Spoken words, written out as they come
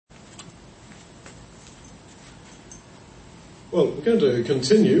Well, we're going to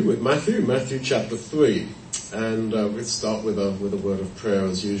continue with Matthew chapter 3, and we'll start with a word of prayer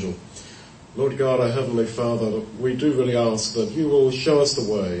as usual. Lord God, our Heavenly Father, we do really ask that you will show us the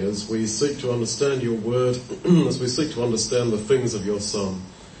way as we seek to understand your word, as we seek to understand the things of your Son.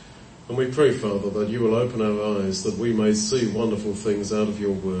 And we pray, Father, that you will open our eyes, that we may see wonderful things out of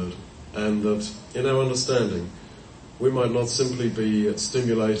your word, and that in our understanding we might not simply be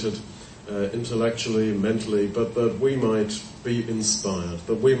stimulated intellectually, mentally, but that we might be inspired,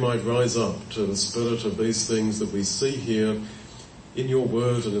 that we might rise up to the spirit of these things that we see here in your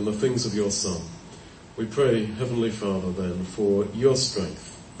word and in the things of your Son. We pray, Heavenly Father, then, for your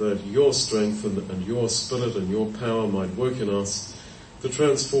strength, that your strength and your spirit and your power might work in us to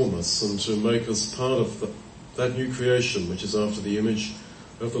transform us and to make us part of that new creation which is after the image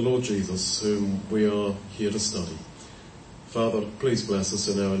of the Lord Jesus, whom we are here to study. Father, please bless us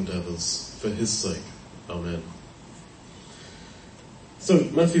in our endeavours for his sake. Amen. So,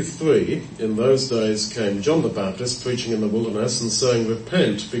 Matthew 3, in those days came John the Baptist preaching in the wilderness and saying,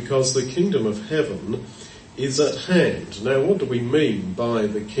 "Repent, because the kingdom of heaven is at hand." Now, what do we mean by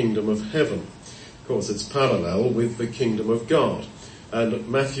the kingdom of heaven? Of course, it's parallel with the kingdom of God. And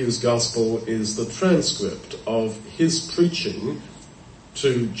Matthew's gospel is the transcript of his preaching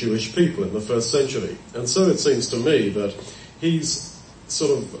to Jewish people in the first century. And so it seems to me that he's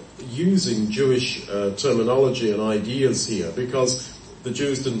sort of using Jewish terminology and ideas here, because the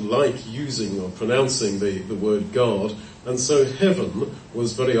Jews didn't like using or pronouncing the word God, and so heaven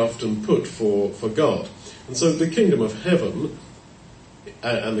was very often put for God. And so the kingdom of heaven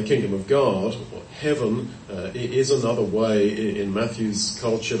and the kingdom of God, heaven, is another way in Matthew's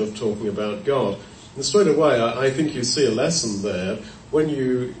culture of talking about God. And straight away, I think you see a lesson there when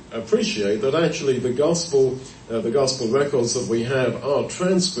you appreciate that actually the gospel records that we have are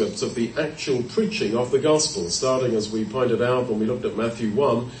transcripts of the actual preaching of the gospel, starting, as we pointed out when we looked at Matthew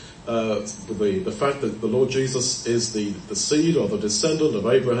 1, the fact that the Lord Jesus is the seed or the descendant of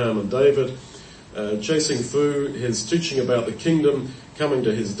Abraham and David, chasing through his teaching about the kingdom, coming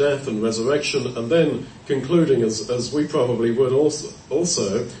to his death and resurrection, and then concluding, as we probably would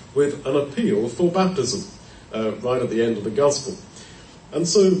also with an appeal for baptism, right at the end of the gospel. And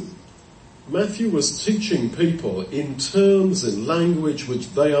so Matthew was teaching people in terms, in language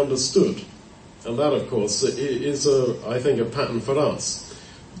which they understood. And that, of course, is, I think, a pattern for us.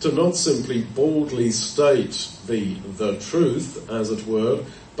 To not simply boldly state the truth, as it were,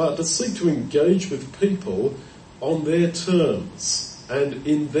 but to seek to engage with people on their terms and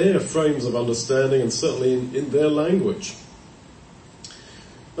in their frames of understanding, and certainly in their language.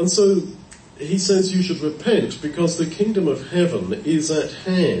 And so he says you should repent because the kingdom of heaven is at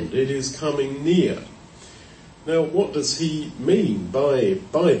hand. It is coming near. Now, what does he mean by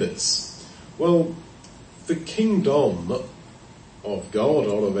this? Well, the kingdom of God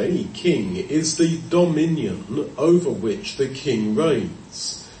or of any king is the dominion over which the king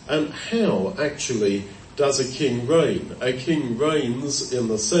reigns. And how actually does a king reign? A king reigns in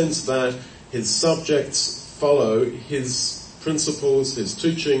the sense that his subjects follow his principles, his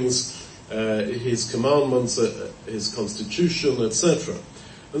teachings, his commandments, his constitution, etc.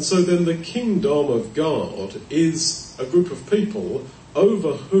 And so then the kingdom of God is a group of people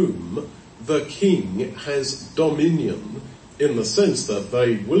over whom the king has dominion, in the sense that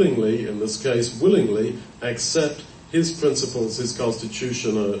they willingly, in this case willingly, accept his principles, his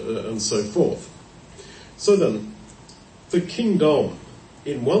constitution, and so forth. So then, the kingdom,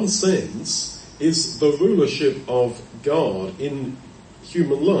 in one sense, is the rulership of God in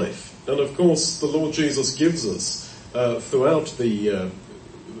human life. And of course, the Lord Jesus gives us throughout the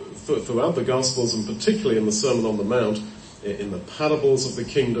Gospels, and particularly in the Sermon on the Mount, in the parables of the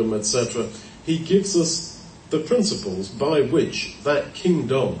kingdom, etc., he gives us the principles by which that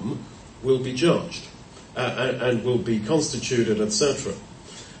kingdom will be judged and will be constituted, etc.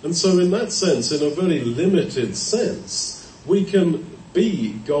 And so in that sense, in a very limited sense, we can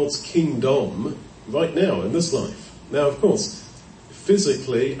be God's kingdom right now in this life. Now, of course,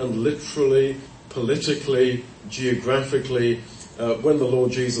 physically and literally, politically, geographically, when the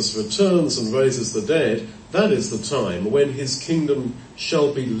Lord Jesus returns and raises the dead, that is the time when his kingdom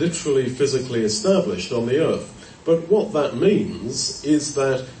shall be literally, physically established on the earth. But what that means is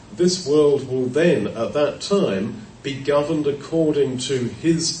that this world will then, at that time, be governed according to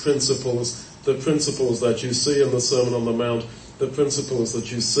his principles, the principles that you see in the Sermon on the Mount, the principles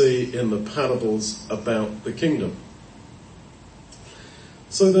that you see in the parables about the kingdom.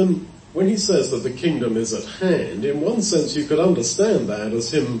 So then, when he says that the kingdom is at hand, in one sense you could understand that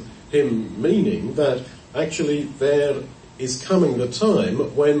as him meaning that actually there is coming the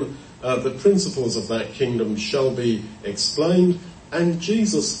time when The principles of that kingdom shall be explained, and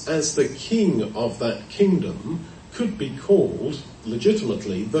Jesus, as the king of that kingdom, could be called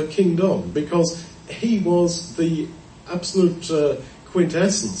legitimately the kingdom, because he was the absolute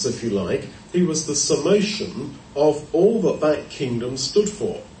quintessence, if you like. He was the summation of all that kingdom stood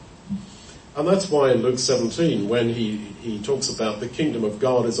for. And that's why in Luke 17, when he talks about the kingdom of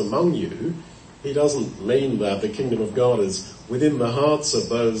God is among you, he doesn't mean that the kingdom of God is within the hearts of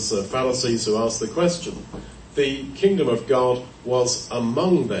those Pharisees who asked the question. The kingdom of God was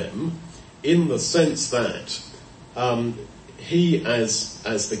among them in the sense that he,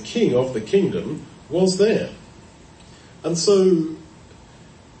 as the king of the kingdom, was there. And so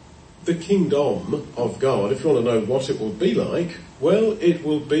the kingdom of God, if you want to know what it will be like, well, it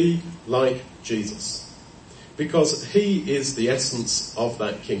will be like Jesus, because he is the essence of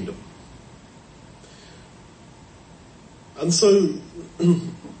that kingdom. And so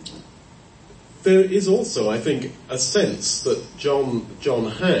there is also, I think, a sense that John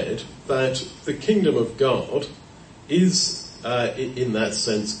had that the kingdom of God is, in that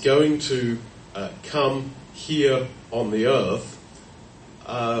sense, going to come here on the earth.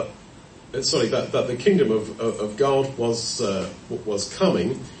 That the kingdom of God was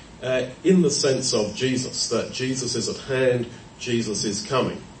coming in the sense of Jesus, that Jesus is at hand, Jesus is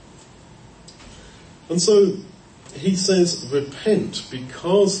coming. And so he says, repent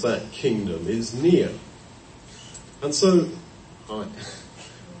because that kingdom is near. And so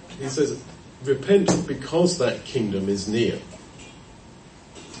he says, repent because that kingdom is near.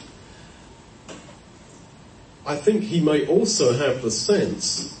 I think he may also have the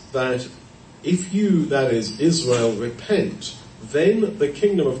sense that if you, that is Israel, repent, then the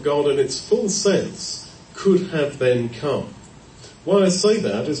kingdom of God in its full sense could have then come. Why I say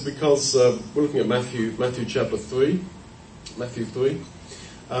that is because we're looking at Matthew chapter 3, Matthew 3.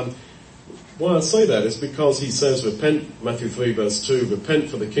 Why I say that is because he says, repent, Matthew 3 verse 2,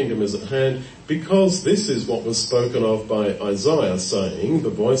 repent for the kingdom is at hand, because this is what was spoken of by Isaiah, saying, the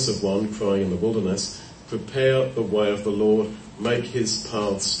voice of one crying in the wilderness, prepare the way of the Lord, make his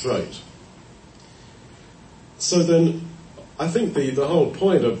path straight. So then, I think the whole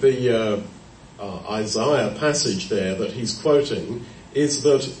point of the Isaiah passage there that he's quoting is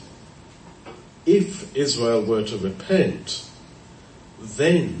that if Israel were to repent,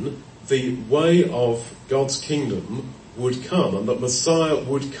 then the way of God's kingdom would come, and that Messiah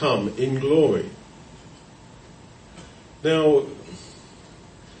would come in glory. Now,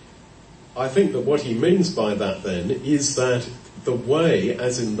 I think that what he means by that then is that the way,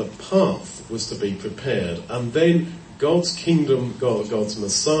 as in the path, was to be prepared, and then God's kingdom, God's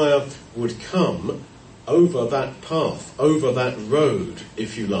Messiah, would come over that path, over that road,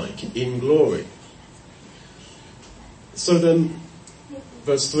 if you like, in glory. So then,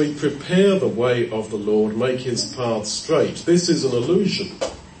 verse 3, prepare the way of the Lord, make his path straight. This is an allusion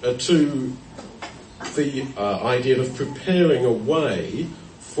to the idea of preparing a way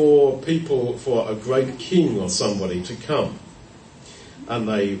for people, for a great king or somebody to come. And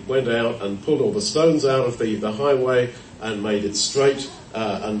they went out and pulled all the stones out of the highway and made it straight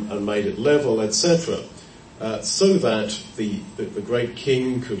and made it level, etc., so that the great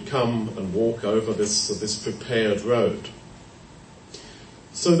king could come and walk over this prepared road.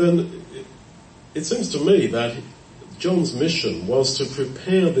 So then, it seems to me that John's mission was to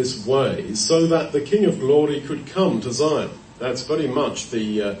prepare this way so that the King of Glory could come to Zion. That's very much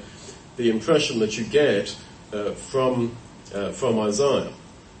the impression that you get from Isaiah.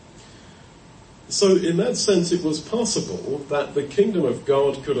 So in that sense it was possible that the kingdom of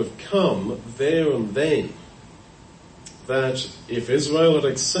God could have come there and then. That if Israel had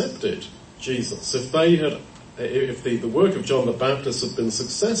accepted Jesus, if the work of John the Baptist had been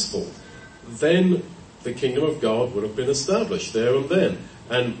successful, then the kingdom of God would have been established there and then.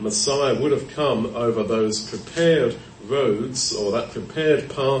 And Messiah would have come over those prepared roads, or that prepared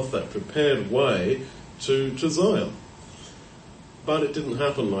path, that prepared way to Zion. But it didn't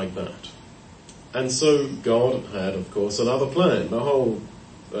happen like that. And so God had, of course, another plan. The whole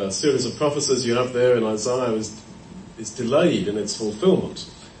series of prophecies you have there in Isaiah is delayed in its fulfillment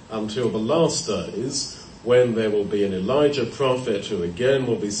until the last days, when there will be an Elijah prophet who again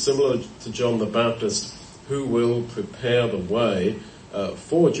will be similar to John the Baptist, who will prepare the way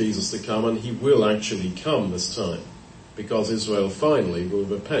for Jesus to come, and he will actually come this time, because Israel finally will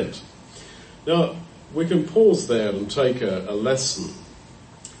repent. Now, we can pause there and take a lesson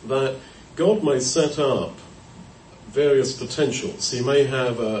that God may set up various potentials. He may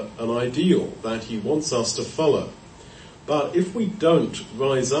have an ideal that he wants us to follow. But if we don't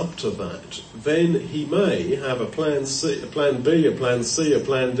rise up to that, then he may have a plan C, a plan B, a plan C, a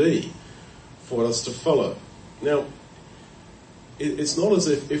plan D for us to follow. Now, it's not as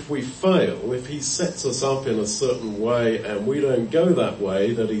if we fail, if he sets us up in a certain way and we don't go that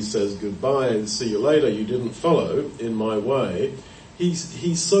way, that he says goodbye and see you later, you didn't follow in my way. He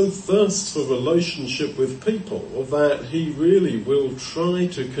so thirsts for relationship with people that he really will try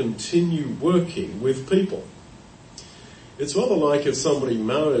to continue working with people. It's rather like if somebody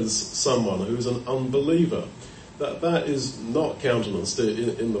marries someone who's an unbeliever. That is not countenanced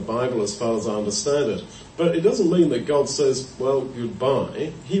in the Bible as far as I understand it. But it doesn't mean that God says, well,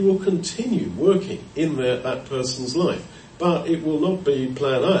 goodbye. He will continue working in that person's life. But it will not be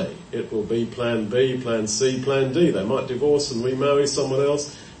plan A. It will be plan B, plan C, plan D. They might divorce and remarry someone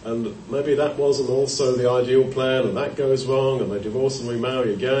else, and maybe that wasn't also the ideal plan, and that goes wrong, and they divorce and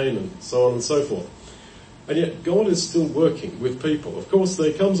remarry again, and so on and so forth. And yet God is still working with people. Of course,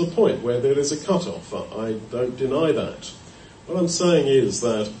 there comes a point where there is a cut-off. I don't deny that. What I'm saying is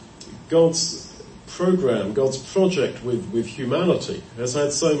that God's program, God's project with humanity has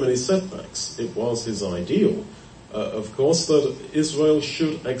had so many setbacks. It was his ideal, of course, that Israel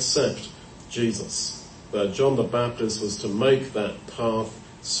should accept Jesus. That John the Baptist was to make that path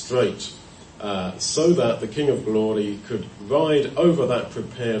straight, so that the King of Glory could ride over that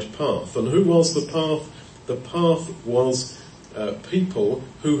prepared path. And who was the path? The path was people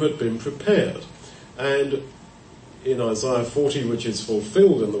who had been prepared. And in Isaiah 40, which is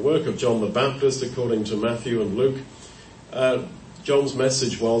fulfilled in the work of John the Baptist according to Matthew and Luke, John's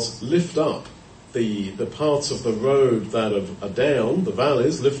message was, lift up the parts of the road that are down, the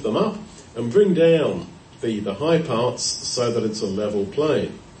valleys, lift them up, and bring down the high parts so that it's a level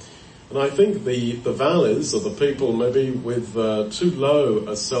plain. And I think the valleys are the people maybe with too low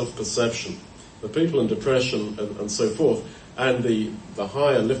a self-perception, the people in depression and so forth. And the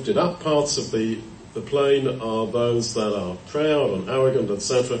higher lifted up parts of the plain are those that are proud and arrogant,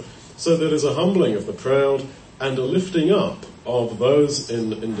 etc. So there is a humbling of the proud and a lifting up of those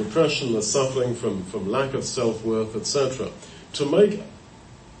in depression, that suffering from lack of self-worth, etc. To make,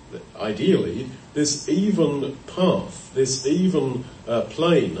 ideally, this even path, this even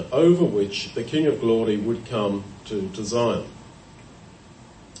plain over which the King of Glory would come to Zion.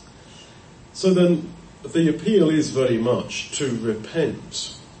 So then, the appeal is very much to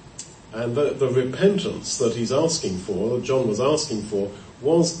repent. And the repentance that he's asking for, that John was asking for,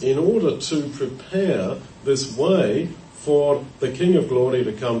 was in order to prepare this way for the King of Glory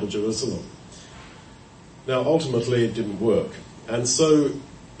to come to Jerusalem. Now, ultimately, it didn't work. And so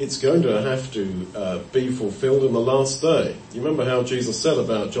it's going to have to be fulfilled in the last day. You remember how Jesus said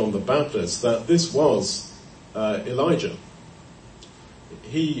about John the Baptist that this was Elijah.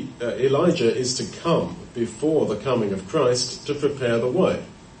 Elijah is to come before the coming of Christ to prepare the way.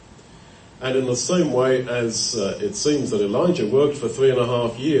 And in the same way as it seems that Elijah worked for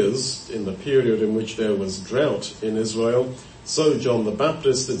 3.5 years in the period in which there was drought in Israel, so John the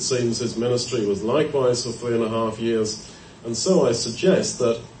Baptist, it seems his ministry was likewise for 3.5 years. And so I suggest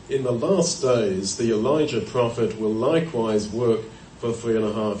that in the last days, the Elijah prophet will likewise work for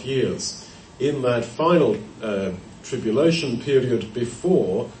 3.5 years. In that final tribulation period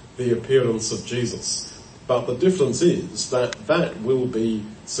before the appearance of Jesus. But the difference is that will be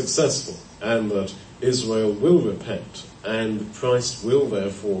successful, and that Israel will repent, and Christ will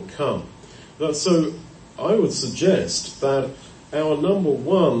therefore come. So I would suggest that our number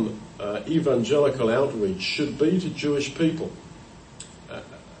one evangelical outreach should be to Jewish people,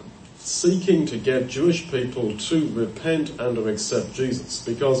 seeking to get Jewish people to repent and to accept Jesus.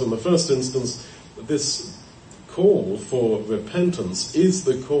 Because in the first instance, this call for repentance is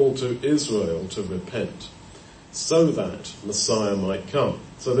the call to Israel to repent, so that Messiah might come.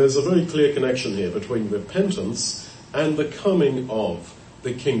 So there's a very clear connection here between repentance and the coming of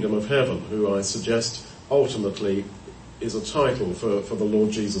the kingdom of heaven, who I suggest ultimately is a title for the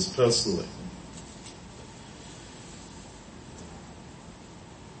Lord Jesus personally.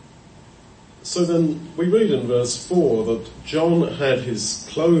 So then we read in verse 4 that John had his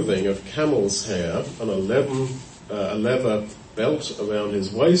clothing of camel's hair and a leather belt around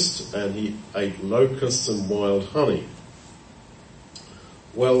his waist, and he ate locusts and wild honey.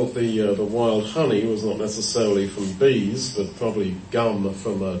 Well, the wild honey was not necessarily from bees, but probably gum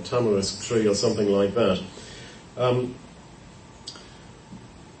from a tamarisk tree or something like that.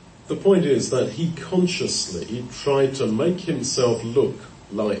 The point is that he consciously tried to make himself look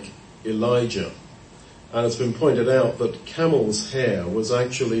like Elijah. And it's been pointed out that camel's hair was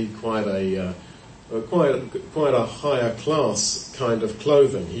actually quite a higher class kind of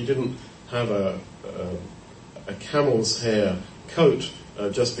clothing. He didn't have a a camel's hair coat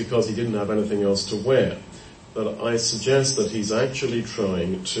just because he didn't have anything else to wear. But I suggest that he's actually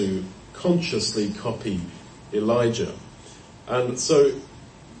trying to consciously copy Elijah. And so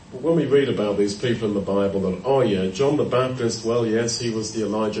when we read about these people in the Bible that, oh yeah, John the Baptist, well yes, he was the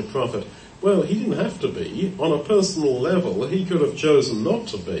Elijah prophet. Well, he didn't have to be. On a personal level, he could have chosen not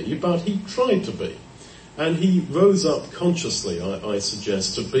to be, but he tried to be. And he rose up consciously, I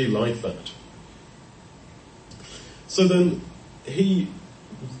suggest, to be like that. So then he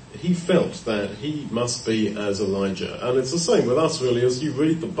felt that he must be as Elijah. And it's the same with us really. As you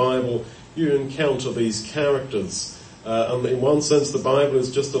read the Bible, you encounter these characters. And in one sense the Bible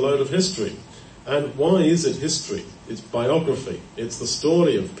is just a load of history. And why is it history? It's biography. It's the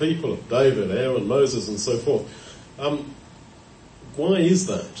story of people, of David, Aaron, Moses and so forth. Why is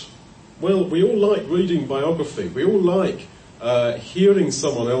that? Well, we all like reading biography. We all like hearing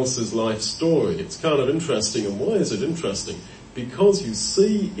someone else's life story. It's kind of interesting. And why is it interesting? Because you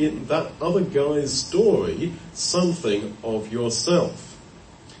see in that other guy's story something of yourself.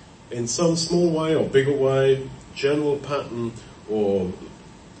 In some small way or bigger way, general pattern or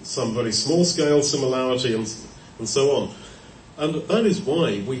some very small scale similarity and so on. And that is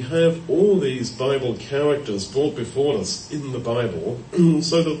why we have all these Bible characters brought before us in the Bible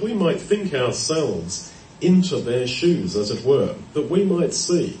so that we might think ourselves into their shoes, as it were, that we might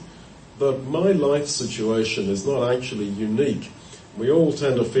see that my life situation is not actually unique. We all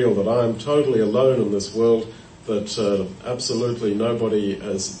tend to feel that I am totally alone in this world, that absolutely nobody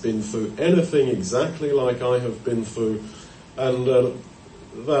has been through anything exactly like I have been through, and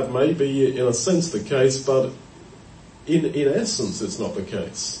that may be in a sense the case, but in essence it's not the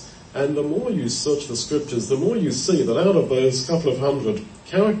case. And the more you search the scriptures, the more you see that out of those couple of hundred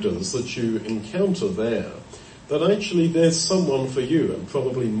characters that you encounter there, that actually there's someone for you, and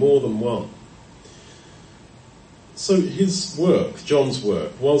probably more than one. So his work, John's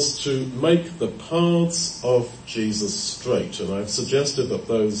work, was to make the paths of Jesus straight. And I've suggested that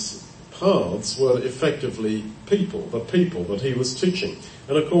those paths were effectively people, the people that he was teaching.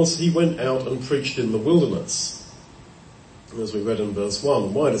 And of course he went out and preached in the wilderness, as we read in verse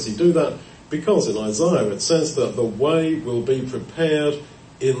 1. Why does he do that? Because in Isaiah it says that the way will be prepared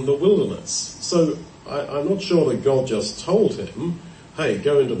in the wilderness. So I'm not sure that God just told him, hey,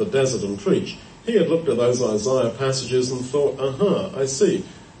 go into the desert and preach. He had looked at those Isaiah passages and thought, I see,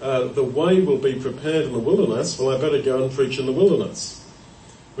 the way will be prepared in the wilderness, well I better go and preach in the wilderness.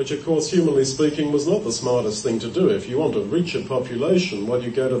 Which of course, humanly speaking, was not the smartest thing to do. If you want to reach a population, well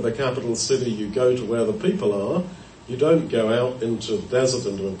you go to the capital city, you go to where the people are, you don't go out into the desert,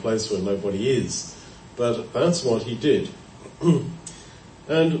 into a place where nobody is. But that's what he did.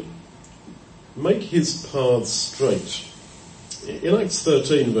 And make his paths straight. In Acts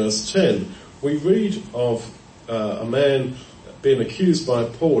 13 verse 10, we read of a man being accused by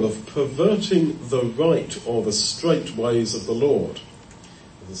Paul of perverting the right or the straight ways of the Lord.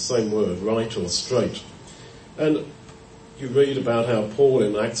 The same word, right or straight. And you read about how Paul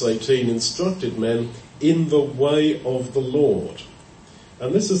in Acts 18 instructed men in the way of the Lord.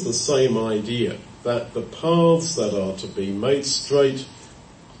 And this is the same idea, that the paths that are to be made straight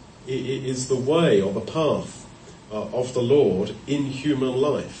is the way or the path of the Lord in human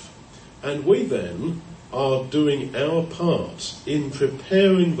life. And we then are doing our part in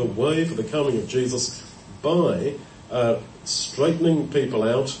preparing the way for the coming of Jesus by straightening people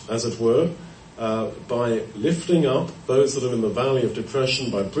out, as it were, by lifting up those that are in the valley of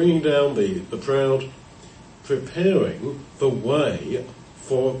depression, by bringing down the proud, preparing the way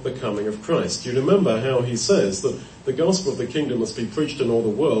for the coming of Christ. You remember how he says that the gospel of the kingdom must be preached in all the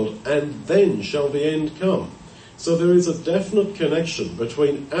world, and then shall the end come. So there is a definite connection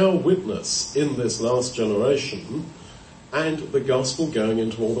between our witness in this last generation and the gospel going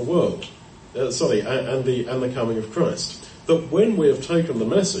into all the world. And the coming of Christ. That when we have taken the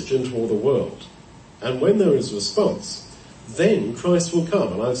message into all the world, and when there is response, then Christ will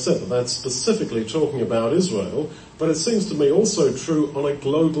come. And I've said that that's specifically talking about Israel, but it seems to me also true on a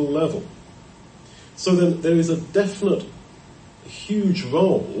global level. So then there is a definite huge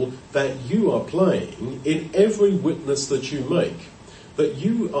role that you are playing in every witness that you make. That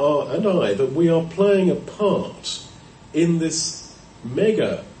you are, and I, that we are playing a part in this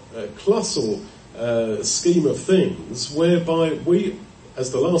mega colossal scheme of things whereby we,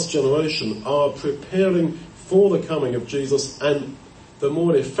 as the last generation, are preparing for the coming of Jesus, and the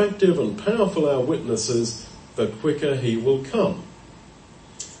more effective and powerful our witness is, the quicker he will come.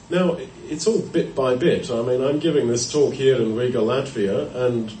 Now, it's all bit by bit. I mean, I'm giving this talk here in Riga, Latvia,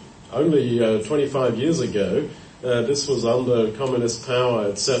 and only 25 years ago, this was under communist power,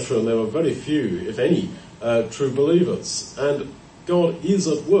 etc., and there were very few, if any, true believers. And God is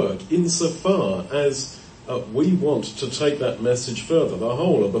at work insofar as we want to take that message further. The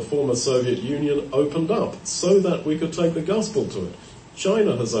whole of the former Soviet Union opened up so that we could take the gospel to it.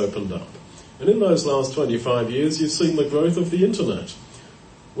 China has opened up. And in those last 25 years, you've seen the growth of the internet,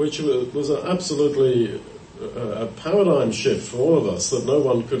 which was absolutely a paradigm shift for all of us, that no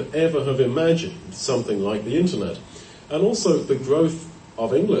one could ever have imagined something like the internet. And also the growth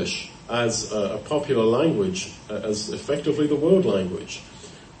of English as a popular language, as effectively the world language,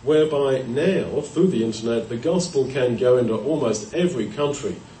 whereby now, through the internet, the gospel can go into almost every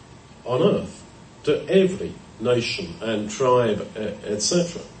country on earth, to every nation and tribe,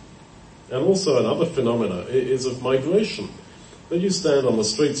 etc. And also another phenomena is of migration. That you stand on the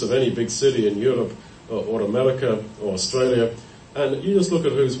streets of any big city in Europe or America or Australia, and you just look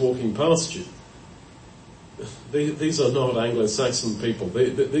at who's walking past you. These are not Anglo-Saxon people.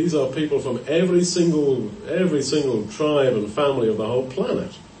 These are people from every single tribe and family of the whole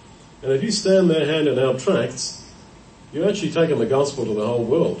planet. And if you stand there handing out tracts, you're actually taking the gospel to the whole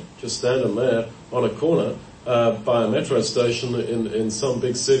world. Just standing there on a corner by a metro station in some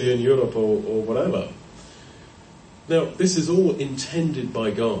big city in Europe or whatever. Now, this is all intended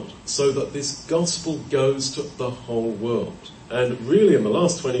by God, so that this gospel goes to the whole world. And really in the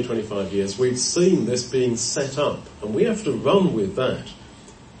last 20-25 years, we've seen this being set up, and we have to run with that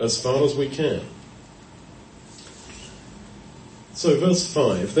as far as we can. So verse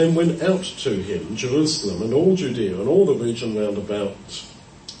 5, then went out to him Jerusalem and all Judea and all the region round about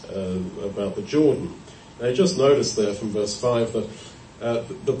the Jordan. Now just notice there from verse 5 that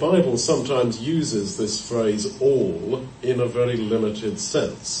the Bible sometimes uses this phrase all in a very limited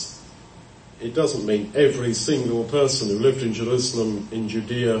sense. It doesn't mean every single person who lived in Jerusalem, in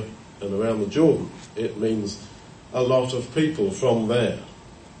Judea and around the Jordan. It means a lot of people from there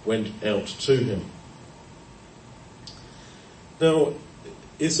went out to him. Now,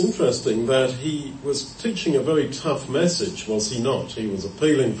 it's interesting that he was teaching a very tough message, was he not? He was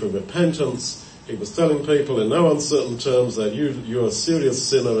appealing for repentance. He was telling people in no uncertain terms that you're a serious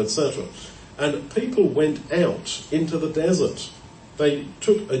sinner, etc. And people went out into the desert. They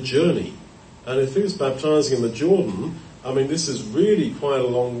took a journey. And if he was baptizing in the Jordan, I mean, this is really quite a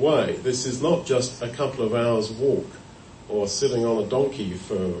long way. This is not just a couple of hours walk or sitting on a donkey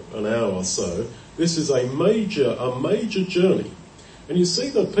for an hour or so. This is a major journey. And you see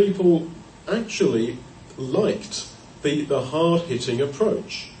that people actually liked the hard-hitting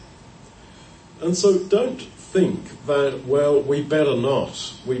approach. And so don't think that, well, we better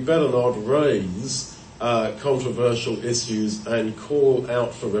not raise controversial issues and call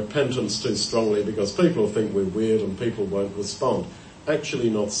out for repentance too strongly because people think we're weird and people won't respond. Actually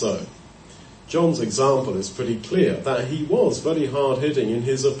not so. John's example is pretty clear that he was very hard-hitting in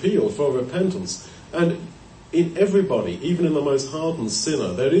his appeal for repentance. And in everybody, even in the most hardened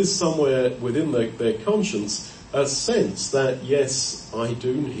sinner, there is somewhere within their conscience a sense that, yes, I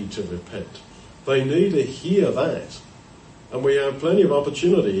do need to repent. They need to hear that. And we have plenty of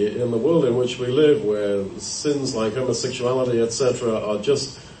opportunity in the world in which we live where sins like homosexuality, etc. are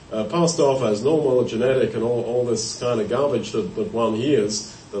just passed off as normal, genetic, and all this kind of garbage that one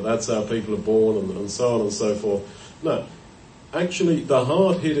hears, that's how people are born and so on and so forth. No. Actually, the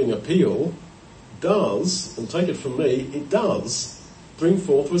hard-hitting appeal does, and take it from me, it does bring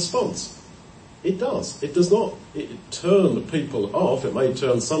forth response. It does. It does not turn people off. It may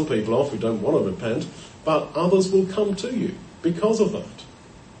turn some people off who don't want to repent, but others will come to you because of that.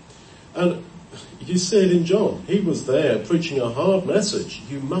 And you see it in John. He was there preaching a hard message.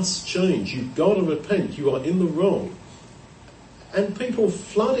 You must change. You've got to repent. You are in the wrong. And people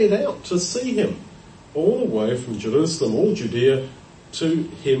flooded out to see him, all the way from Jerusalem, all Judea, to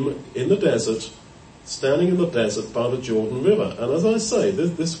him in the desert, standing in the desert by the Jordan River. And as I say,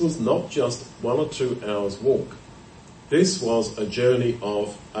 this was not just 1 or 2 hours walk. This was a journey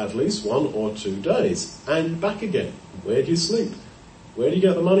of at least 1 or 2 days, and back again. Where do you sleep? Where do you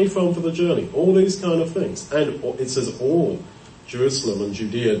get the money from for the journey? All these kind of things. And it says all Jerusalem and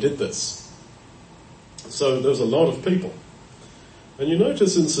Judea did this. So there's a lot of people. And you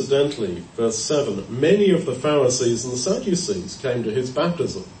notice incidentally, verse 7, many of the Pharisees and the Sadducees came to his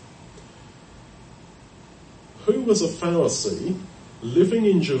baptism. Who was a Pharisee living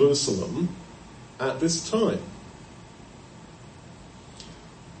in Jerusalem at this time?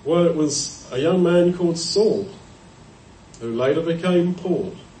 Well, it was a young man called Saul, who later became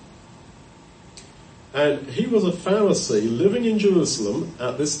Paul. And he was a Pharisee living in Jerusalem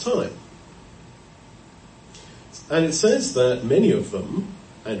at this time. And it says that many of them,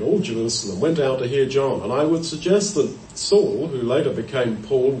 and all Jerusalem, went out to hear John. And I would suggest that Saul, who later became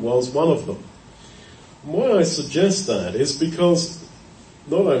Paul, was one of them. Why I suggest that is because,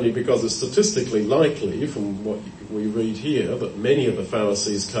 not only because it's statistically likely from what we read here that many of the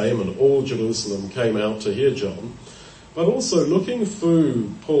Pharisees came and all Jerusalem came out to hear John, but also looking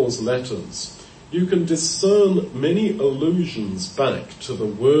through Paul's letters, you can discern many allusions back to the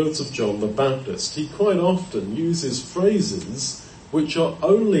words of John the Baptist. He quite often uses phrases which are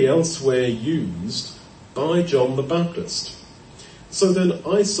only elsewhere used by John the Baptist. So then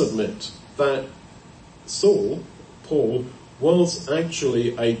I submit that Paul, was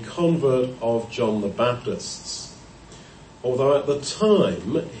actually a convert of John the Baptist's. Although at the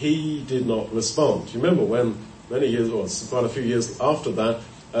time he did not respond. You remember when many years, or quite a few years after that,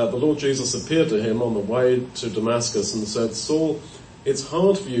 the Lord Jesus appeared to him on the way to Damascus and said, Saul, it's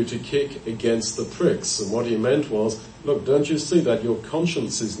hard for you to kick against the pricks. And what he meant was, look, don't you see that your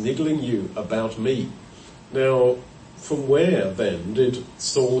conscience is niggling you about me? Now, from where then did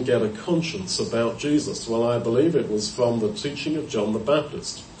Saul get a conscience about Jesus? Well, I believe it was from the teaching of John the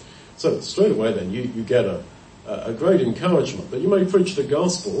Baptist. So straight away then you get a great encouragement that you may preach the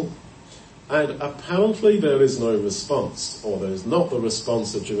gospel, and apparently there is no response, or there is not the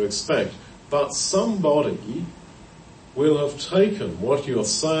response that you expect, but somebody will have taken what you're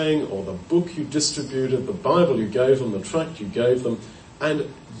saying, or the book you distributed, the Bible you gave them, the tract you gave them,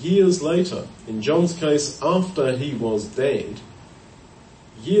 and years later, in John's case, after he was dead,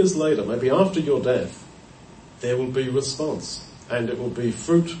 years later, maybe after your death, there will be response, and it will be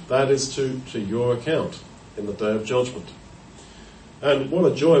fruit that is to your account in the day of judgment. And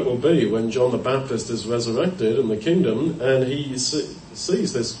what a joy it will be when John the Baptist is resurrected in the kingdom and he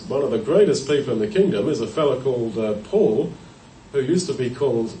sees this, one of the greatest people in the kingdom is a fellow called Paul, who used to be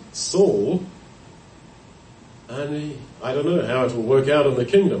called Saul. And I don't know how it will work out in the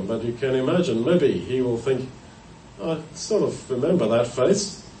kingdom, but you can imagine maybe he will think, I sort of remember that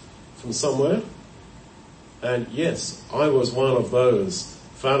face from somewhere. And yes, I was one of those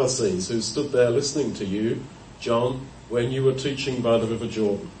Pharisees who stood there listening to you, John, when you were teaching by the River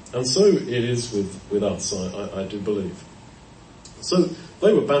Jordan. And so it is with us, I do believe. So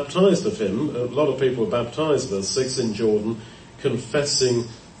they were baptized of him. A lot of people were baptized, verse 6, in Jordan, confessing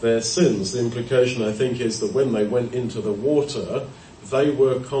their sins. The implication, I think, is that when they went into the water, they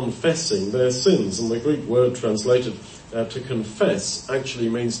were confessing their sins. And the Greek word translated to confess actually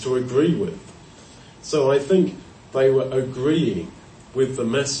means to agree with. So I think they were agreeing with the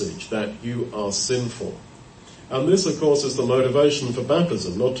message that you are sinful. And this, of course, is the motivation for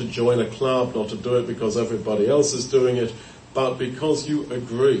baptism, not to join a club, not to do it because everybody else is doing it, but because you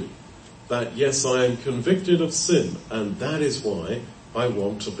agree that, yes, I am convicted of sin, and that is why I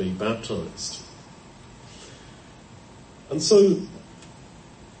want to be baptized. And so,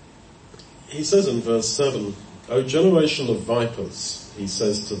 he says in verse 7, O generation of vipers, he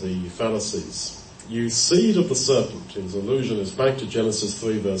says to the Pharisees, you seed of the serpent. His allusion is back to Genesis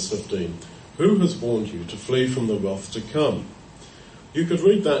 3, verse 15. Who has warned you to flee from the wrath to come? You could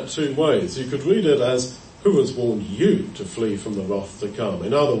read that two ways. You could read it as, who has warned you to flee from the wrath to come?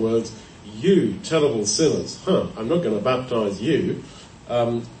 In other words, you terrible sinners. I'm not going to baptize you.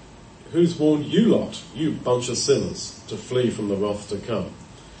 Who's warned you lot, you bunch of sinners, to flee from the wrath to come?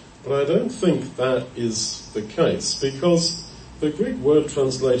 But I don't think that is the case, because the Greek word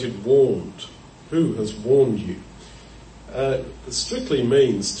translated warned, who has warned you, strictly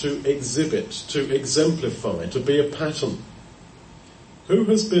means to exhibit, to exemplify, to be a pattern. Who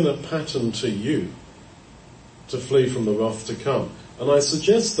has been a pattern to you to flee from the wrath to come? And I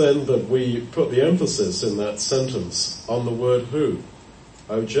suggest then that we put the emphasis in that sentence on the word who.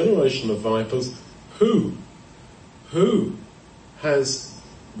 O generation of vipers, who has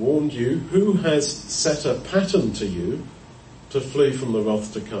warned you, who has set a pattern to you to flee from the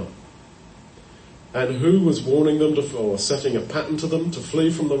wrath to come? And who was warning them or setting a pattern to them to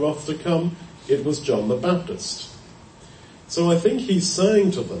flee from the wrath to come? It was John the Baptist. So I think he's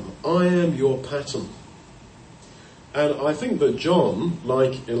saying to them, I am your pattern. And I think that John,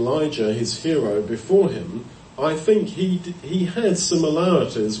 like Elijah, his hero before him, I think he had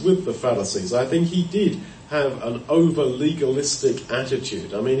similarities with the Pharisees. I think he did have an over-legalistic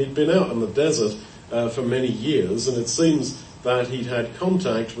attitude. I mean, he'd been out in the desert for many years, and it seems that he'd had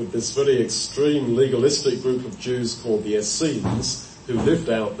contact with this very extreme legalistic group of Jews called the Essenes, who lived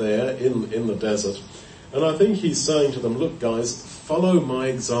out there in the desert. And I think he's saying to them, look guys, follow my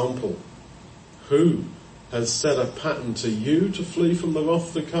example. Who has set a pattern to you to flee from the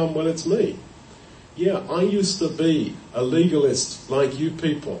wrath to come? Well, it's me. Yeah, I used to be a legalist like you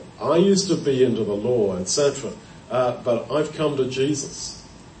people. I used to be into the law, etc. But I've come to Jesus.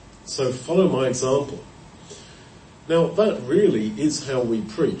 So follow my example. Now, that really is how we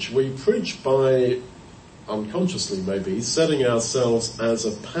preach. We preach by unconsciously maybe, setting ourselves as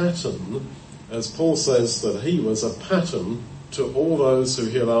a pattern, as Paul says that he was a pattern to all those who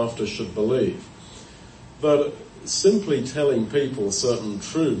hereafter should believe. But simply telling people certain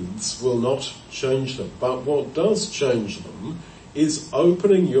truths will not change them. But what does change them is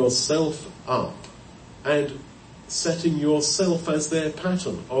opening yourself up and setting yourself as their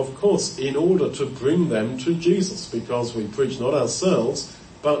pattern, of course, in order to bring them to Jesus, because we preach not ourselves,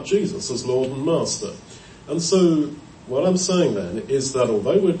 but Jesus as Lord and Master. And so what I'm saying then is that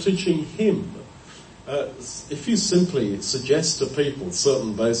although we're teaching him, if you simply suggest to people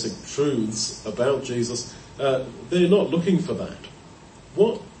certain basic truths about Jesus, they're not looking for that.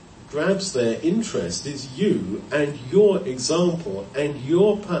 What grabs their interest is you and your example and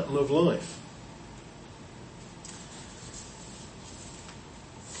your pattern of life.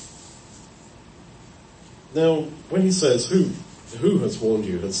 Now, when he says, who has warned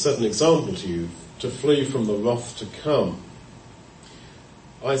you, has set an example to you to flee from the wrath to come?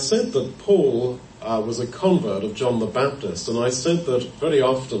 I said that Paul was a convert of John the Baptist, and I said that very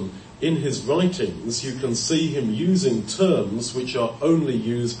often in his writings you can see him using terms which are only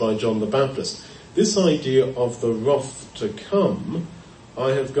used by John the Baptist. This idea of the wrath to come,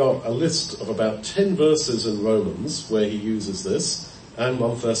 I have got a list of about 10 verses in Romans where he uses this, and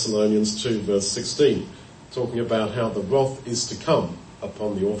 1 Thessalonians 2 verse 16. Talking about how the wrath is to come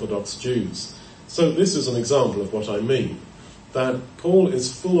upon the Orthodox Jews. So this is an example of what I mean, that Paul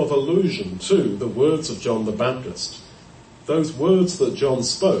is full of allusion to the words of John the Baptist. Those words that John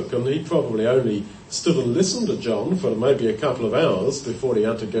spoke, and he probably only stood and listened to John for maybe a couple of hours before he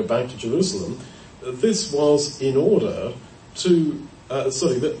had to go back to Jerusalem. This was in order to,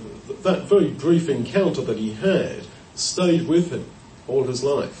 that very brief encounter that he had stayed with him all his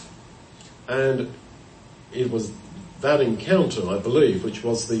life. And it was that encounter, I believe, which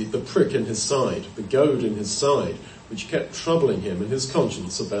was the prick in his side, the goad in his side, which kept troubling him in his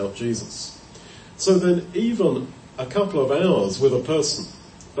conscience about Jesus. So then even a couple of hours with a person,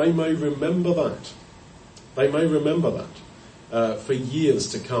 they may remember that. They may remember that for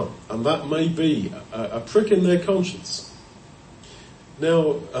years to come. And that may be a prick in their conscience.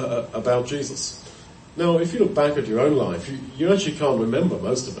 Now, about Jesus. Now, if you look back at your own life, you actually can't remember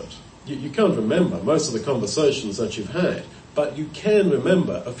most of it. You can't remember most of the conversations that you've had, but you can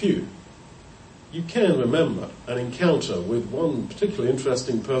remember a few. You can remember an encounter with one particularly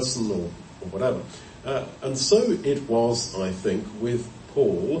interesting person or whatever. And so it was, I think, with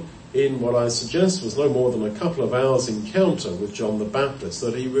Paul in what I suggest was no more than a couple of hours encounter with John the Baptist,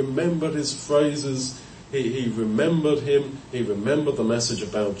 that he remembered his phrases, he remembered him, he remembered the message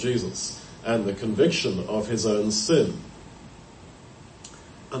about Jesus and the conviction of his own sin.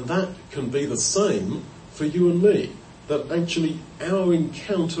 And that can be the same for you and me, that actually our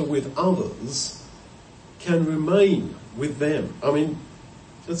encounter with others can remain with them. I mean,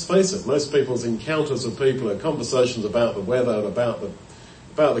 let's face it, most people's encounters with people are conversations about the weather, about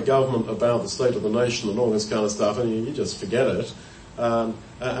the government, about the state of the nation and all this kind of stuff, and you just forget it, and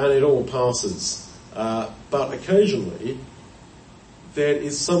it all passes. But occasionally, there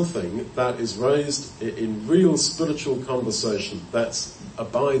is something that is raised in real spiritual conversation that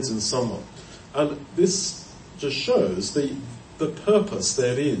abides in someone. And this just shows the purpose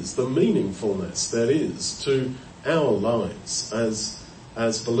there is, the meaningfulness there is to our lives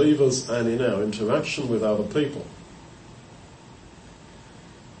as believers and in our interaction with other people.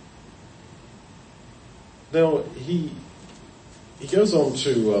 Now, he goes on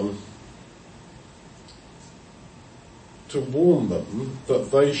to warn them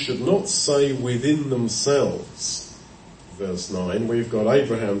that they should not say within themselves, verse 9, we've got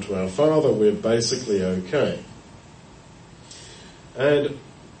Abraham to our father, we're basically okay. And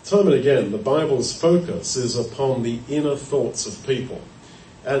time and again, the Bible's focus is upon the inner thoughts of people.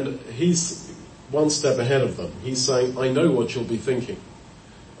 And he's one step ahead of them. He's saying, I know what you'll be thinking.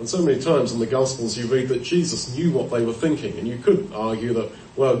 And so many times in the Gospels you read that Jesus knew what they were thinking. And you could argue that,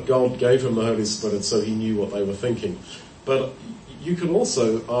 well, God gave him the Holy Spirit so he knew what they were thinking. But you could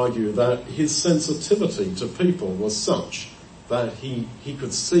also argue that his sensitivity to people was such that he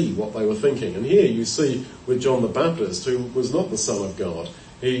could see what they were thinking. And here you see with John the Baptist, who was not the Son of God.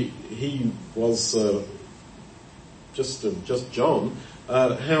 He was just John,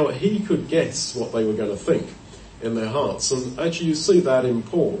 how he could guess what they were going to think in their hearts. And actually you see that in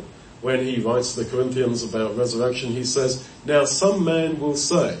Paul. When he writes to the Corinthians about resurrection, he says, now some man will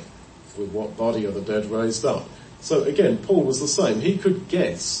say, with what body are the dead raised up? So again, Paul was the same. He could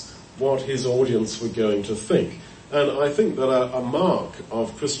guess what his audience were going to think. And I think that a mark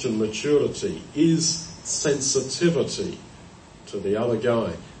of Christian maturity is sensitivity to the other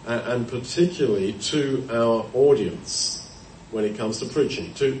guy and particularly to our audience when it comes to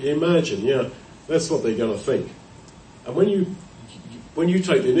preaching. To imagine, that's what they're going to think. And when you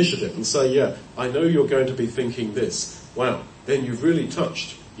take the initiative and say, I know you're going to be thinking this, wow, then you've really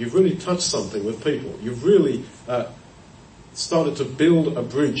touched something with people. You've really started to build a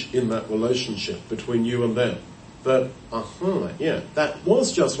bridge in that relationship between you and them. That, that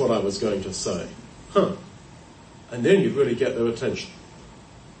was just what I was going to say. And then you really get their attention.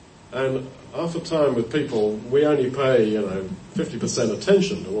 And after time with people, we only pay, 50%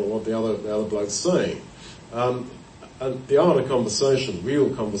 attention to what the other bloke's saying. And the art of conversation, real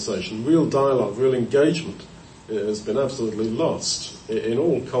dialogue, real engagement has been absolutely lost in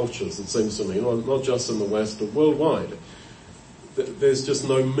all cultures, it seems to me, not just in the West, but worldwide. There's just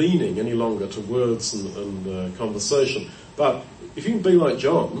no meaning any longer to words and conversation. But if you can be like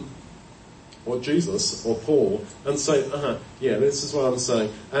John, or Jesus, or Paul, and say, this is what I'm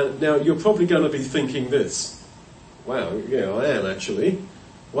saying, and now you're probably going to be thinking this. Wow, I am actually.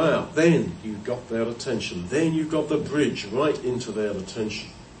 Wow, then you got their attention. Then you got the bridge right into their attention.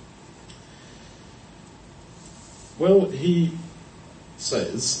 Well, he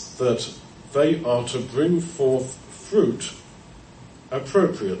says that they are to bring forth fruit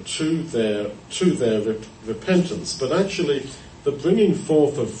appropriate to their repentance. But actually, the bringing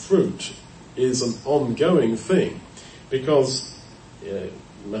forth of fruit is an ongoing thing, because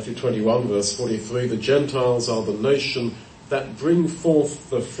Matthew 21 verse 43, the Gentiles are the nation that bring forth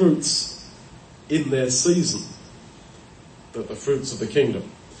the fruits in their season, the fruits of the kingdom.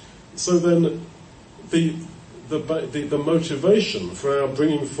 So then the motivation for our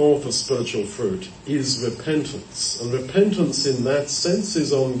bringing forth of spiritual fruit is repentance. And repentance in that sense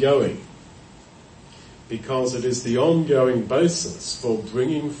is ongoing, because it is the ongoing basis for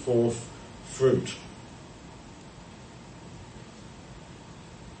bringing forth fruit.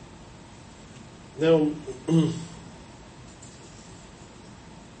 Now,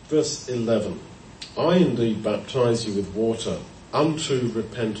 verse 11, I indeed baptize you with water unto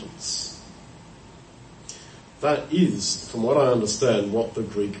repentance. That is, from what I understand, what the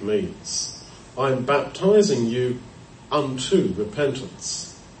Greek means. I'm baptizing you unto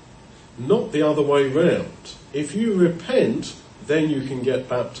repentance, not the other way round. If you repent, then you can get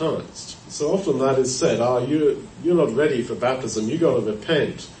baptized. So often that is said, you're not ready for baptism, you've got to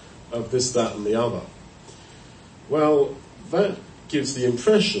repent of this, that and the other. Well, that gives the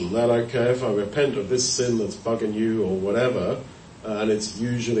impression that, okay, if I repent of this sin that's bugging you or whatever, and it's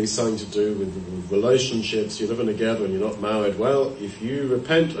usually something to do with relationships, you're living together and you're not married, well, if you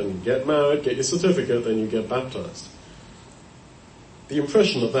repent and get married, get your certificate, then you get baptized. The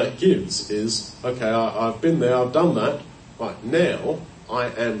impression that gives is, okay, I've been there, I've done that, right, now I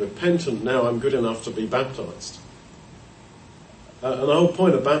am repentant, now I'm good enough to be baptized. And the whole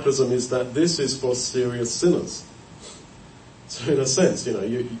point of baptism is that this is for serious sinners. So in a sense,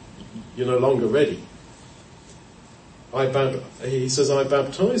 you're no longer ready. He says, I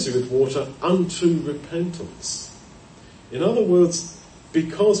baptize you with water unto repentance. In other words,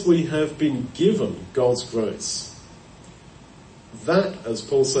 because we have been given God's grace, that, as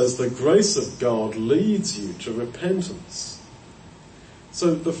Paul says, the grace of God leads you to repentance.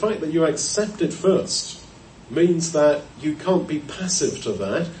 So the fact that you accept it first means that you can't be passive to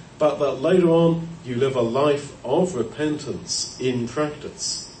that, but that later on you live a life of repentance in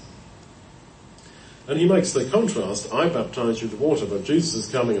practice. And he makes the contrast, I baptize you with water, but Jesus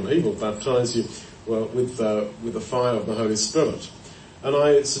is coming and he will baptize you with the fire of the Holy Spirit. And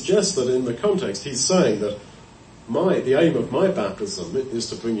I suggest that in the context he's saying that the aim of my baptism is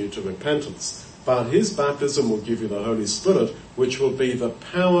to bring you to repentance, but his baptism will give you the Holy Spirit, which will be the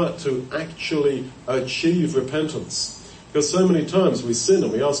power to actually achieve repentance. Because so many times we sin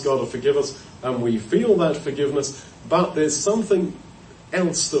and we ask God to forgive us and we feel that forgiveness, but there's something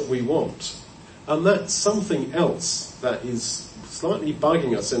else that we want. And that something else that is slightly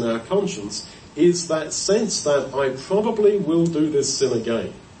bugging us in our conscience is that sense that I probably will do this sin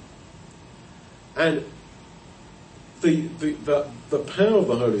again. And the power of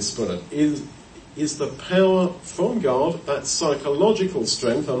the Holy Spirit is the power from God, that psychological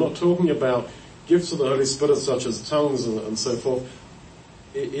strength. I'm not talking about gifts of the Holy Spirit such as tongues and so forth.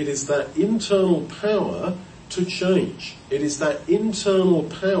 It is that internal power to change. It is that internal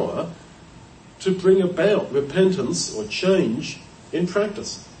power to bring about repentance or change in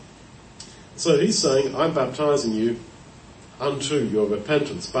practice. So he's saying, I'm baptizing you unto your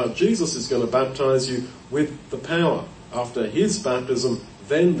repentance. But Jesus is going to baptize you with the power. After his baptism,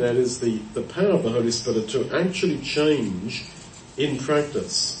 then there is the power of the Holy Spirit to actually change in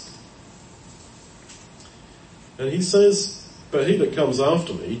practice. And he says But he that comes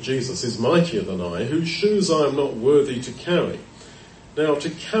after me, Jesus, is mightier than I, whose shoes I am not worthy to carry. Now, to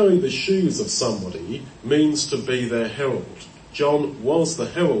carry the shoes of somebody means to be their herald. John was the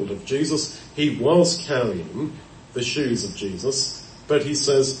herald of Jesus. He was carrying the shoes of Jesus, but he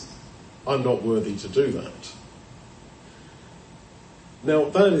says, I'm not worthy to do that. Now,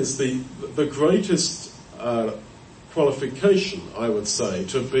 that is the greatest qualification, I would say,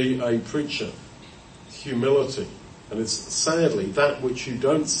 to be a preacher. Humility. And it's sadly that which you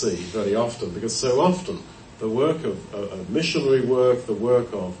don't see very often, because so often the work of missionary work, the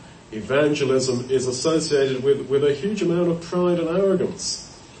work of evangelism is associated with a huge amount of pride and arrogance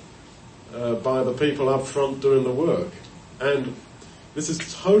by the people up front doing the work. And this is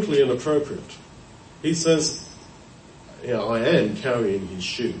totally inappropriate. He says, I am carrying his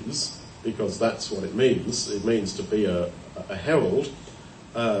shoes, because that's what it means. It means to be a herald,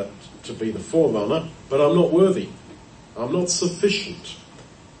 to be the forerunner, but I'm not worthy. I'm not sufficient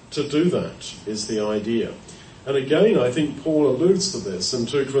to do that, is the idea. And again, I think Paul alludes to this in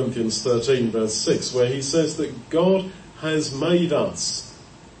 2 Corinthians 13 verse 6, where he says that God has made us,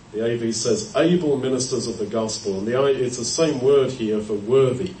 the AV says, able ministers of the gospel. And it's the same word here for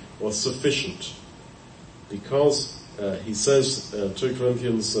worthy or sufficient. Because, he says, 2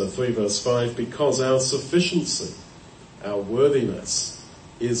 Corinthians 3 verse 5, because our sufficiency, our worthiness,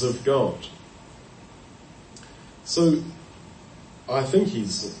 is of God. So, I think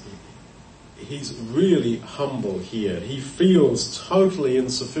he's really humble here. He feels totally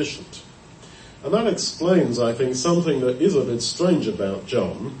insufficient. And that explains, I think, something that is a bit strange about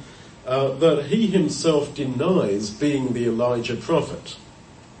John, that he himself denies being the Elijah prophet.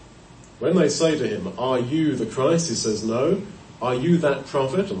 When they say to him, are you the Christ? He says, no. Are you that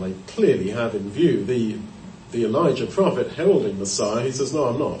prophet? And they clearly have in view the Elijah prophet heralding Messiah. He says, no,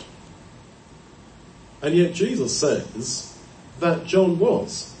 I'm not. And yet Jesus says that John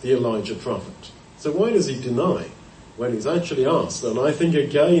was the Elijah prophet. So why does he deny when he's actually asked? And I think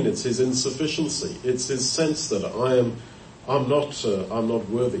again it's his insufficiency. It's his sense that I'm not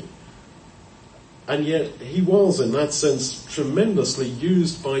worthy. And yet he was in that sense tremendously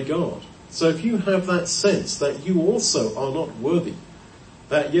used by God. So if you have that sense that you also are not worthy,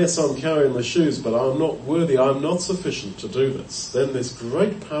 that yes, I'm carrying the shoes, but I'm not worthy, I'm not sufficient to do this, then this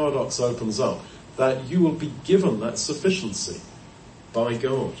great paradox opens up, that you will be given that sufficiency by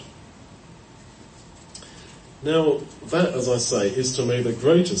God. Now, that, as I say, is to me the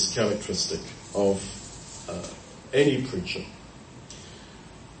greatest characteristic of any preacher.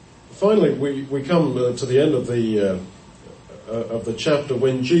 Finally, we come to the end of the chapter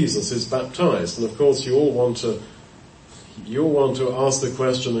when Jesus is baptized, and of course you all want to ask the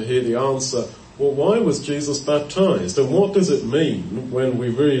question and hear the answer. Well, why was Jesus baptized, and what does it mean when we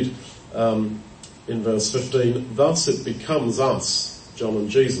read in verse 15, thus it becomes us, John and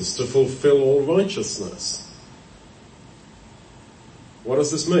Jesus, to fulfill all righteousness? What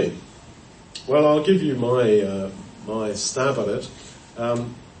does this mean? Well, I'll give you my stab at it.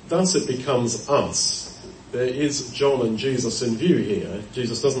 Thus it becomes us. There is John and Jesus in view here.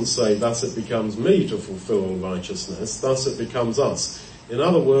 Jesus doesn't say, thus it becomes me to fulfill all righteousness. Thus it becomes us. In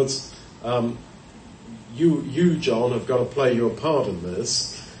other words, you, John, have got to play your part in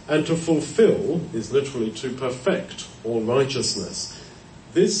this. And to fulfill is literally to perfect all righteousness.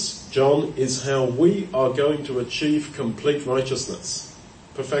 This, John, is how we are going to achieve complete righteousness.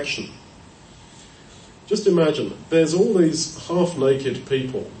 Perfection. Just imagine, there's all these half-naked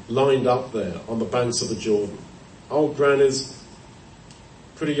people lined up there on the banks of the Jordan. Old grannies,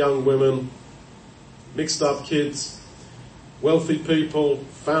 pretty young women, mixed up kids, wealthy people,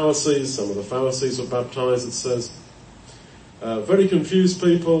 Pharisees, some of the Pharisees were baptized, it says. Very confused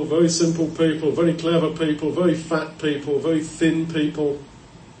people, very simple people, very clever people, very fat people, very thin people.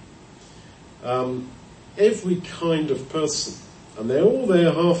 Every kind of person. And they're all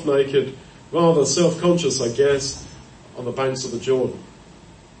there half naked, rather self-conscious, I guess, on the banks of the Jordan.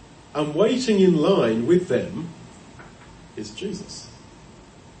 And waiting in line with them is Jesus.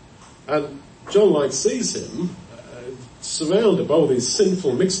 And John sees him surrounded by all these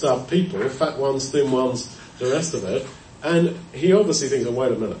sinful, mixed up people, fat ones, thin ones, the rest of it. And he obviously thinks, oh,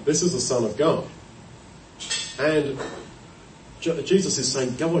 wait a minute, this is the Son of God. And Jesus is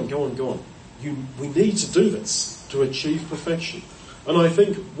saying, go on. We need to do this to achieve perfection. And I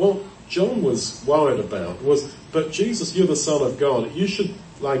think what John was worried about was, but Jesus, you're the Son of God. You should,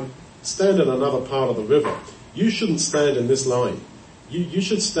 stand in another part of the river. You shouldn't stand in this line. You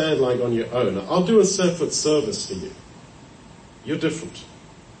should stand, on your own. I'll do a separate service for you. You're different.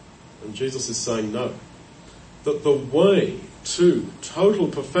 And Jesus is saying no. That the way to total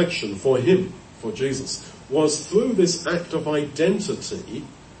perfection for him, for Jesus, was through this act of identity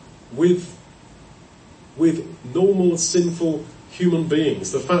with normal, sinful human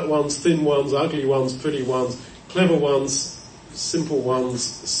beings. The fat ones, thin ones, ugly ones, pretty ones, clever ones, simple ones,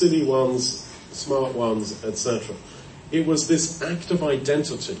 silly ones, smart ones, etc. It was this act of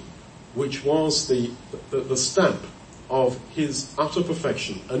identity which was the stamp of his utter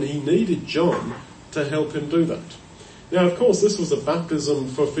perfection, and he needed John to help him do that. Now, of course, this was a baptism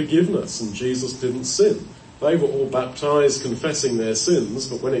for forgiveness, and Jesus didn't sin. They were all baptized confessing their sins,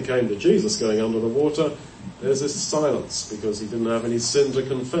 but when it came to Jesus going under the water, there's this silence because he didn't have any sin to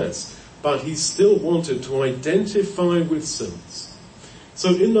confess. But he still wanted to identify with sinners.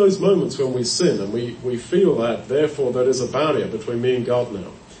 So in those moments when we sin and we feel that, therefore, there is a barrier between me and God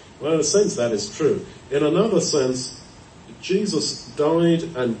now. Well, in a sense, that is true. In another sense, Jesus died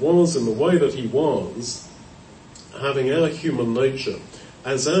and was in the way that he was, having our human nature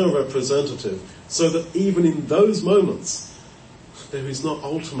as our representative, so that even in those moments, there is not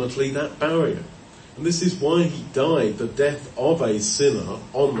ultimately that barrier. And this is why he died the death of a sinner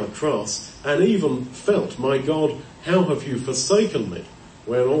on the cross, and even felt, my God, how have you forsaken me?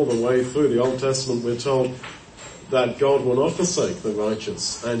 When all the way through the Old Testament we're told that God will not forsake the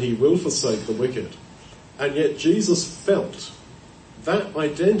righteous, and he will forsake the wicked. And yet Jesus felt that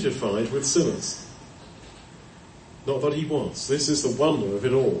identified with sinners. Not that he was. This is the wonder of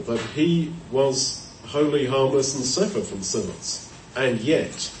it all, that he was holy, harmless, and separate from sinners. And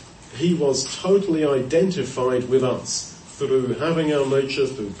yet, he was totally identified with us through having our nature,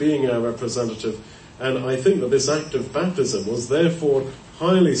 through being our representative. And I think that this act of baptism was therefore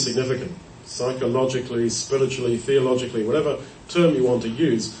highly significant, psychologically, spiritually, theologically, whatever term you want to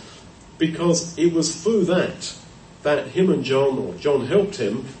use, because it was through that him and John, or John helped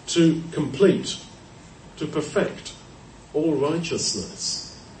him to complete, to perfect all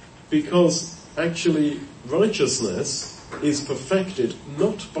righteousness. Because actually righteousness is perfected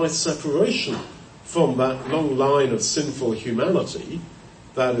not by separation from that long line of sinful humanity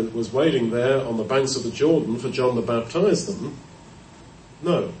that it was waiting there on the banks of the Jordan for John to baptize them.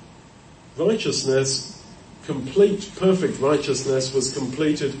 No. Righteousness, complete, perfect righteousness, was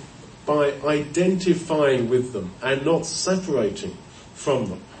completed by identifying with them and not separating from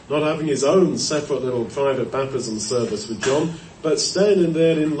them. Not having his own separate little private baptism service with John, but standing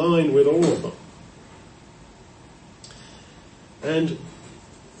there in line with all of them. And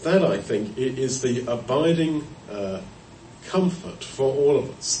that, I think, is the abiding comfort for all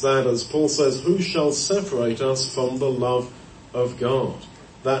of us. That, as Paul says, who shall separate us from the love of God?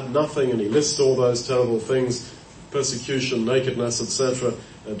 That nothing, and he lists all those terrible things, persecution, nakedness, etc.,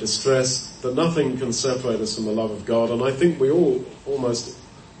 distress, that nothing can separate us from the love of God. And I think we all almost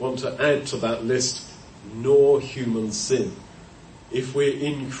want to add to that list, nor human sin. If we're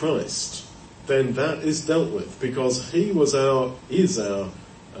in Christ, then that is dealt with, because he is our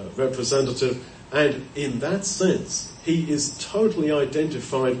representative, and in that sense, he is totally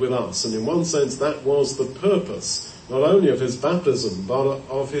identified with us. And in one sense, that was the purpose, not only of his baptism, but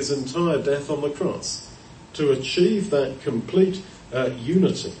of his entire death on the cross, to achieve that complete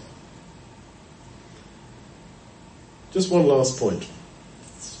unity. Just one last point.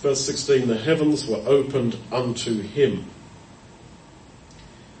 Verse 16, the heavens were opened unto him.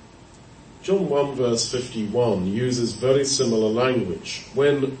 John 1 verse 51 uses very similar language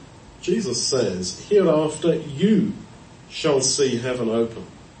when Jesus says, hereafter you shall see heaven open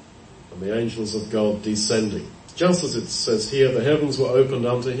and the angels of God descending. Just as it says here, the heavens were opened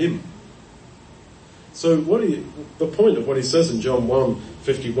unto him. So the point of what he says in John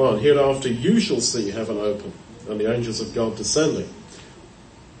 1:51, hereafter you shall see heaven open and the angels of God descending,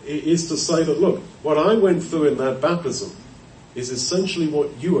 is to say that, look, what I went through in that baptism is essentially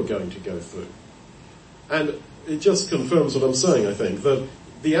what you are going to go through. And it just confirms what I'm saying, I think, that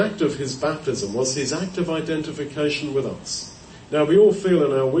the act of his baptism was his act of identification with us. Now, we all feel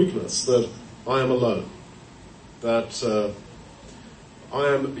in our weakness that I am alone, that I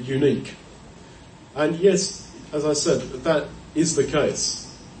am unique. And yes, as I said, that is the case.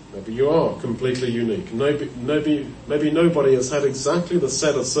 Maybe you are completely unique. Maybe nobody has had exactly the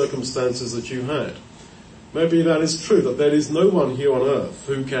set of circumstances that you had. Maybe that is true, that there is no one here on earth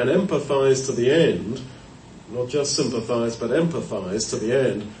who can empathize to the end, not just sympathize, but empathize to the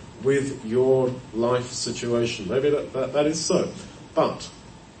end with your life situation. Maybe that is so. But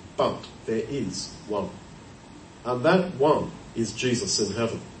there is one. And that one is Jesus in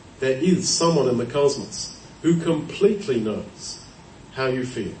heaven. There is someone in the cosmos who completely knows how you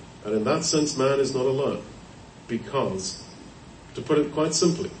feel. And in that sense, man is not alone. Because, to put it quite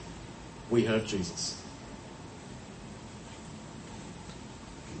simply, we have Jesus.